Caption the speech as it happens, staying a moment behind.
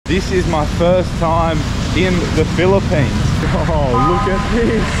This is my first time in the Philippines. Oh, look at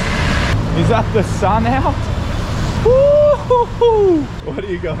this. Is that the sun out? Woo-hoo-hoo. What do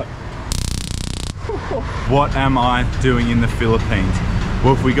you got? What am I doing in the Philippines?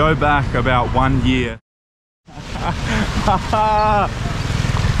 Well, if we go back about 1 year.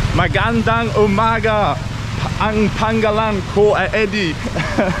 Magandang umaga. Ang pangalan ko ay Eddie.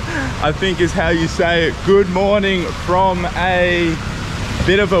 I think is how you say it. Good morning from a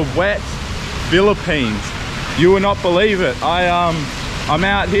bit of a wet Philippines. You will not believe it. I'm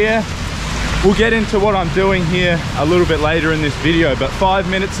out here. We'll get into what I'm doing here a little bit later in this video, but 5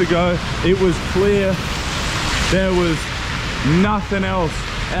 minutes ago it was clear. There was nothing else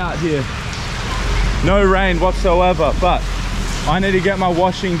out here. No rain whatsoever, but I need to get my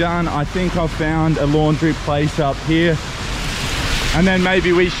washing done. I think I've found a laundry place up here. And then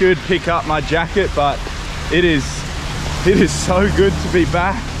maybe we should pick up my jacket, but it is so good to be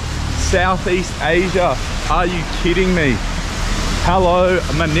back. Southeast Asia, are you kidding me? Hello,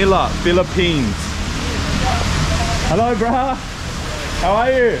 Manila, Philippines. Hello, brah. How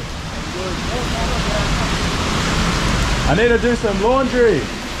are you? I need to do some laundry.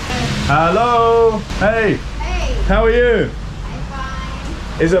 Hello. Hey. Hey. How are you? I'm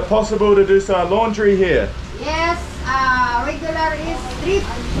fine. Is it possible to do some laundry here? Yes, regular is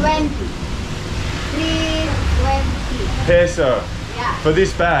 320. 320. Peso. Yeah. For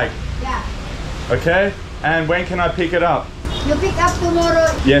this bag. Yeah. Okay. And when can I pick it up? You pick up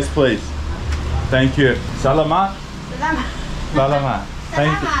tomorrow. Yes, please. Thank you. Salamat. Salamat. Salamat.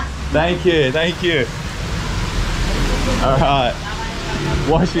 Thank you. Thank you. Thank you. All right.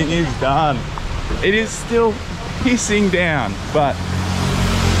 Washing is done. It is still pissing down, but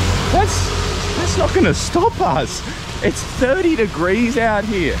that's not gonna stop us. It's 30 degrees out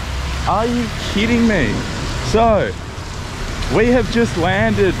here. Are you kidding me? So we have just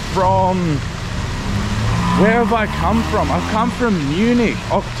landed from, where have I come from? I've come from Munich,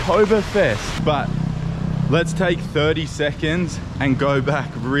 Oktoberfest, but let's take 30 seconds and go back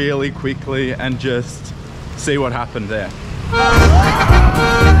really quickly and just see what happened there.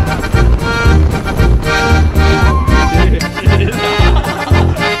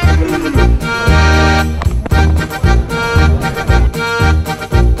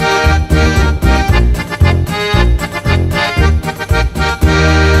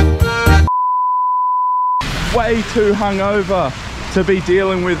 Way too hungover to be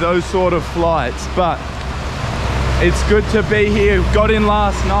dealing with those sort of flights, but it's good to be here. Got in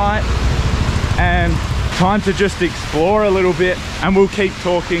last night and time to just explore a little bit, and we'll keep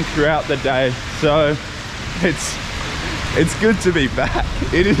talking throughout the day. So it's good to be back.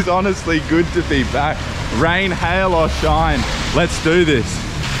 It is honestly good to be back. Rain, hail or shine, let's do this.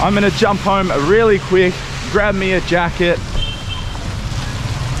 I'm gonna jump home really quick, grab me a jacket.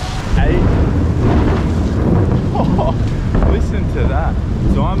 Listen to that.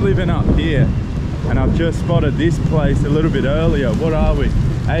 So I'm living up here and I've just spotted this place a little bit earlier. What are we?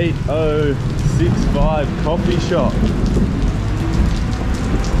 8065 coffee shop.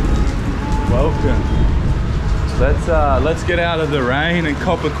 Welcome. Let's get out of the rain and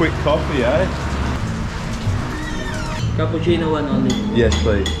cop a quick coffee, eh? Cappuccino one only. Yes,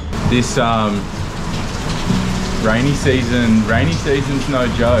 please. This rainy season's no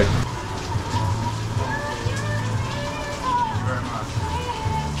joke.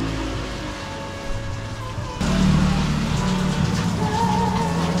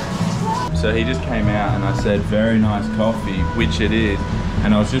 So he just came out and I said, very nice coffee, which it is.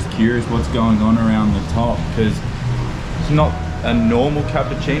 And I was just curious what's going on around the top, because it's not a normal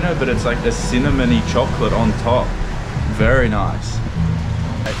cappuccino, but it's like a cinnamony chocolate on top. Very nice.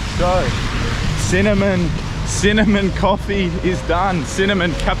 So, cinnamon coffee is done.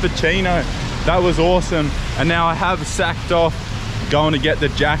 Cinnamon cappuccino. That was awesome. And now I have sacked off going to get the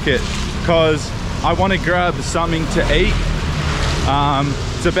jacket because I want to grab something to eat.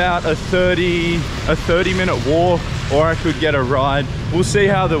 It's about a 30-minute walk, or I could get a ride. We'll see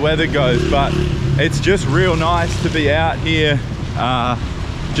how the weather goes, but it's just real nice to be out here,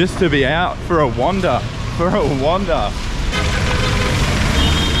 just to be out for a wander,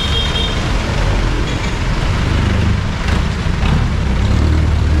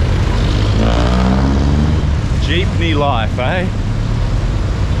 Jeepney life, eh?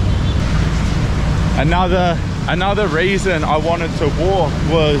 Another reason I wanted to walk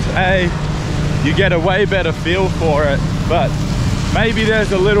was, A, you get a way better feel for it, but maybe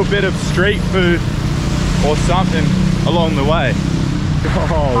there's a little bit of street food or something along the way.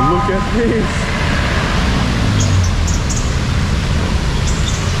 Oh, look at this.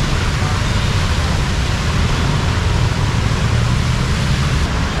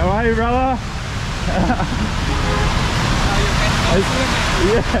 How are you, brother?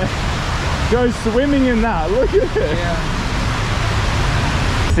 Yeah. Go swimming in that. Look at it. Yeah.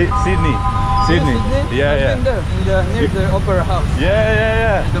 Sydney. Sydney. Yeah, yeah. In the, near the opera house.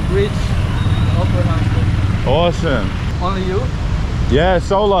 Yeah. The bridge, the opera house. Awesome. Only you? Yeah,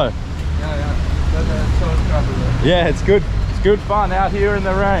 solo. Yeah. That's a solo traveler. Yeah, it's good. It's good fun out here in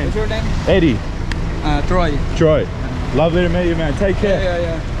the rain. What's your name? Eddie. Troy. Troy. Lovely to meet you, man. Take care.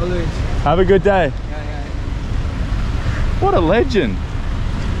 Yeah. Always. Have a good day. Yeah. What a legend.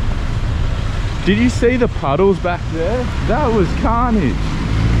 Did you see the puddles back there? That was carnage.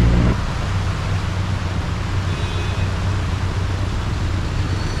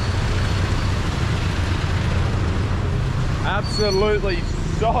 Absolutely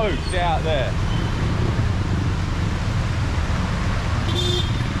soaked out there.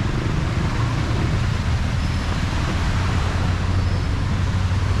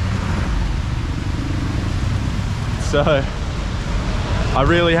 So I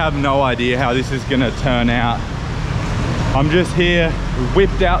really have no idea how this is gonna turn out. I'm just here,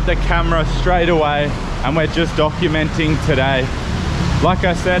 whipped out the camera straight away, and we're just documenting today. Like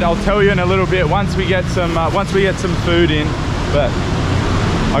I said, I'll tell you in a little bit once we get some food in. But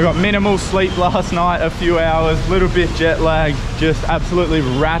I got minimal sleep last night, a few hours, little bit jet lag, just absolutely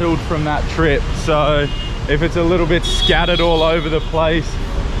rattled from that trip. So if it's a little bit scattered all over the place,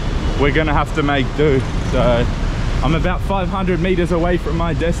 we're gonna have to make do. So I'm about 500 meters away from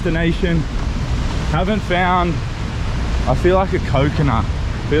my destination. Haven't found, I feel like a coconut,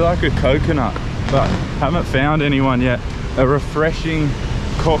 but haven't found anyone yet. A refreshing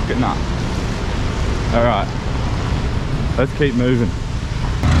coconut. All right, let's keep moving.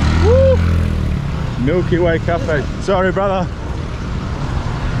 Woo! Milky Way Cafe. Sorry, brother.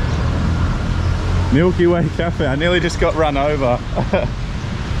 Milky Way Cafe. I nearly just got run over.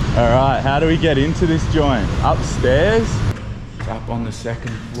 All right, how do we get into this joint? Upstairs? It's up on the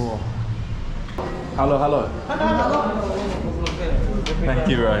second floor. Hello. Thank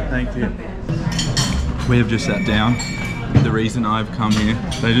you, bro. Thank you. We have just sat down. The reason I've come here,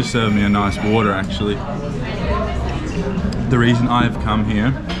 they just served me a nice water actually. The reason I've come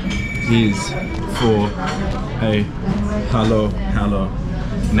here is for a hello.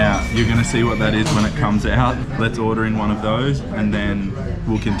 Now, you're gonna see what that is when it comes out. Let's order in one of those and then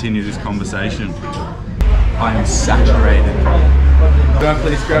we'll continue this conversation. I am saturated. Can I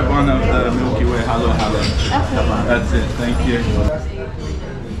please grab one of the Milky Way hello? That's it, thank you.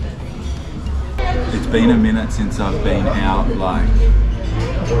 It's been a minute since I've been out like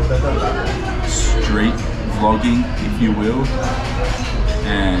street vlogging, if you will,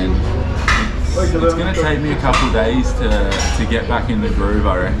 and it's gonna take me a couple of days to get back in the groove,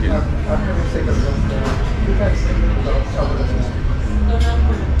 I reckon.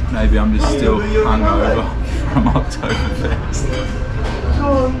 Maybe I'm just still hungover from Oktoberfest.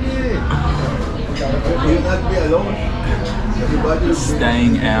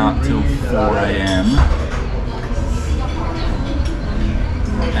 Staying out till 4 AM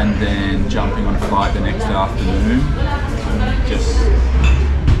and then jumping on a flight the next afternoon. Just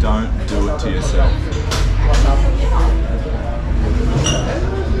don't do it to yourself.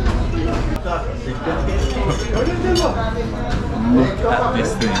 Look at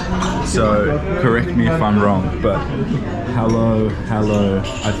this thing. So, correct me if I'm wrong, but hello,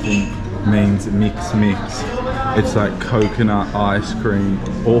 I think means mix. It's like coconut ice cream,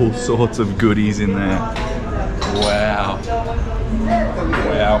 all sorts of goodies in there. Wow.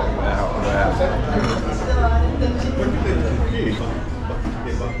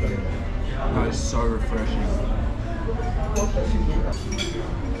 That is so refreshing.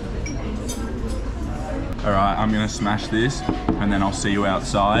 Alright, I'm gonna smash this and then I'll see you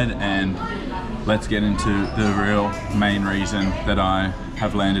outside, and let's get into the real main reason that I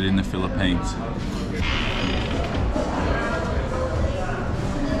have landed in the Philippines.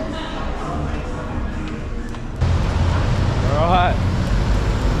 Alright,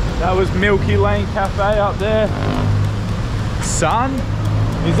 that was Milky Lane Cafe up there. Sun?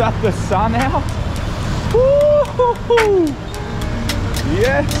 Is that the sun out? Woo-hoo-hoo.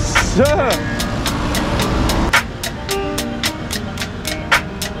 Yes, sir.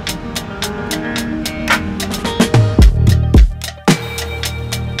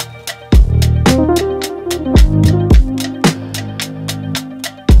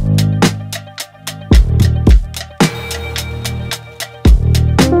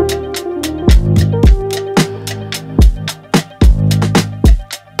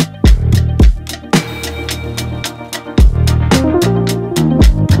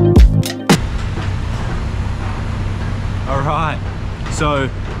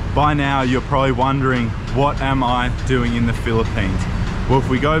 by now you're probably wondering, what am I doing in the Philippines? Well, if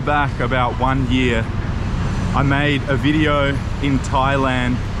we go back about 1 year, I made a video in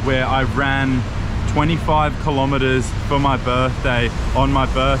Thailand where I ran 25 kilometers for my birthday, on my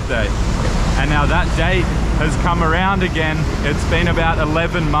birthday. And now that date has come around again. It's been about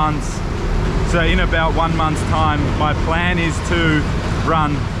 11 months. So in about 1 month's time, my plan is to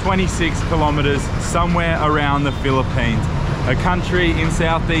run 26 kilometers somewhere around the Philippines, a country in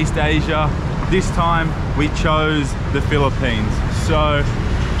Southeast Asia. This time we chose the Philippines. So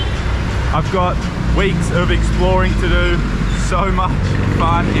I've got weeks of exploring to do. So much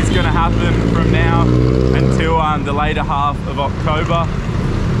fun is going to happen from now until the later half of October.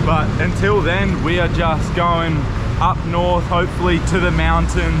 But until then, we are just going up north, hopefully to the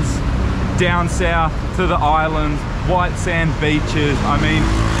mountains, down south to the islands, white sand beaches. I mean,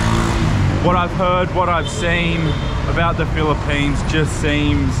 what I've heard, what I've seen about the Philippines just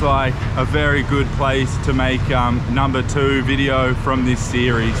seems like a very good place to make number 2 video from this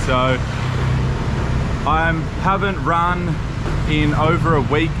series. So I haven't run in over a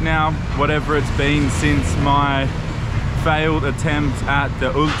week now, whatever it's been since my failed attempt at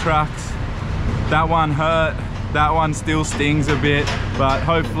the Ultrax. That one hurt, that one still stings a bit, but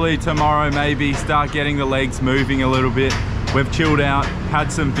hopefully tomorrow maybe start getting the legs moving a little bit. We've chilled out,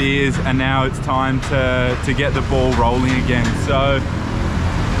 had some beers, and now it's time to get the ball rolling again. So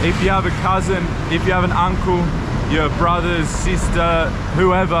if you have a cousin, if you have an uncle, your brothers, sister,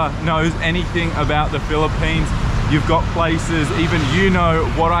 whoever knows anything about the Philippines, you've got places, even you know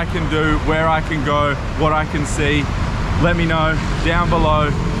what I can do, where I can go, what I can see, let me know down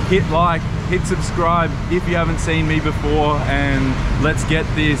below. Hit like, hit subscribe if you haven't seen me before, and let's get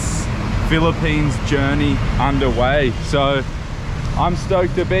this Philippines journey underway. So I'm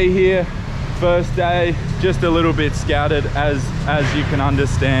stoked to be here. First day, just a little bit scattered as you can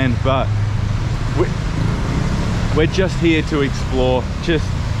understand, but we're just here to explore, just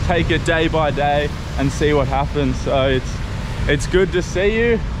take it day by day and see what happens. So it's good to see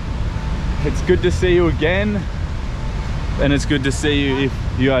you, it's good to see you again, and it's good to see you if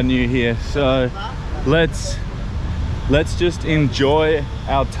you are new here. So let's just enjoy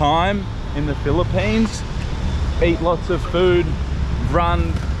our time in the Philippines, eat lots of food,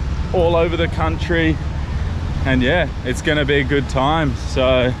 run all over the country, and yeah, it's gonna be a good time.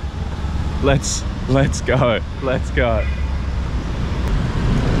 So let's go.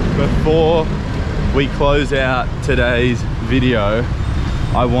 Before we close out today's video,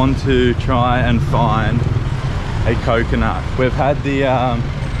 I want to try and find a coconut. We've had the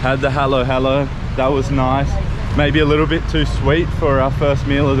hello hello, that was nice. Maybe a little bit too sweet for our first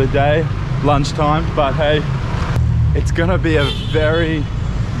meal of the day, lunchtime, but hey, it's gonna be a very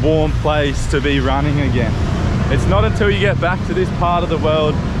warm place to be running again. It's not until you get back to this part of the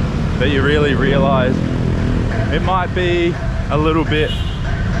world that you really realize it might be a little bit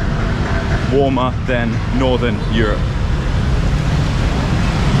warmer than Northern Europe.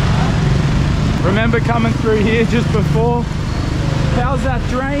 Remember coming through here just before? How's that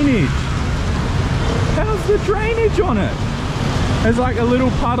drainage? How's the drainage on it? There's like a little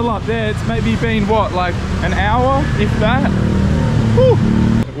puddle up there. It's maybe been what, like an hour, if that? Whew.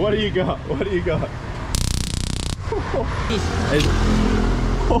 What do you got? What do you got?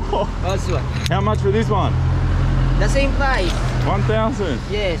 Also, How much for this one? the same price. 1,000.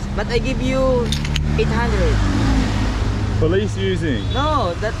 Yes, but I give you 800. Police using.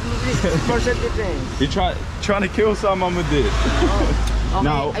 No, that is percent difference. You trying to kill someone with this? Oh, okay,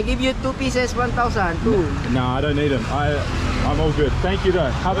 No. I give you 2 pieces, 1,000. 2. No, I don't need them. I'm all good. Thank you though.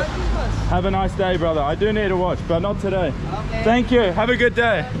 Have a nice day, brother. I do need a watch, but not today. Okay. Thank you. Have a good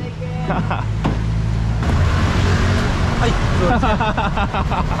day. Take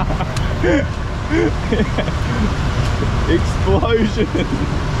care. Explosion.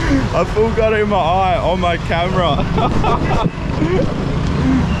 I full got it in my eye on my camera.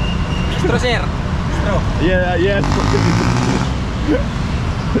 Stro, sir. Stro. Yeah, yes.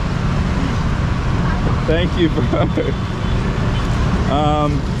 Thank you, bro.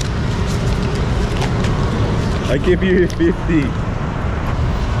 I give you 50.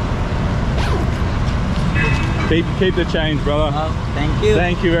 Keep the change, brother. Oh, thank you.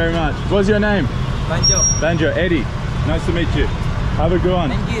 Thank you very much. What's your name? Banjo. Banjo, Eddie. Nice to meet you. Have a good one.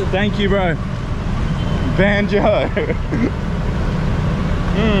 Thank you. Thank you, bro. Banjo.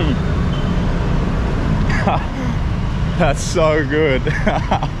 That's so good.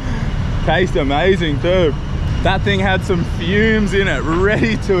 Tastes amazing too. That thing had some fumes in it,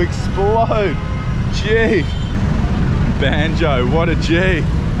 ready to explode. Gee. Banjo, what a G.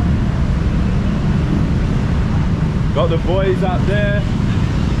 Got the boys up there.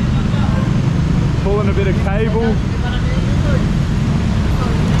 pulling a bit of cable.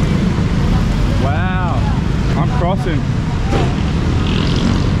 Wow, I'm crossing.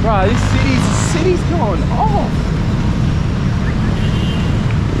 Bro, this city's going off.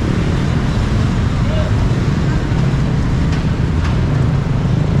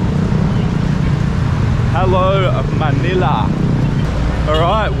 Hello, Manila. All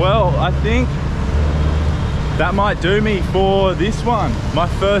right, well, I think that might do me for this one. My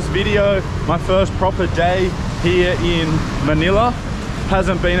first video, my first proper day here in Manila.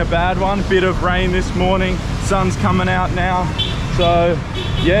 Hasn't been a bad one. Bit of rain this morning, sun's coming out now. So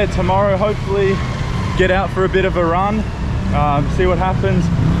yeah, tomorrow hopefully get out for a bit of a run, see what happens.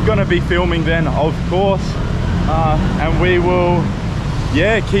 Gonna be filming then, of course, and we will,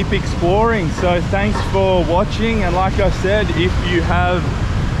 yeah, keep exploring. So thanks for watching, and like I said, if you have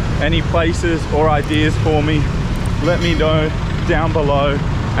any places or ideas for me, let me know down below,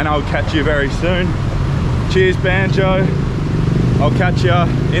 and I'll catch you very soon. Cheers, Banjo. I'll catch you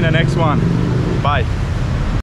in the next one. Bye.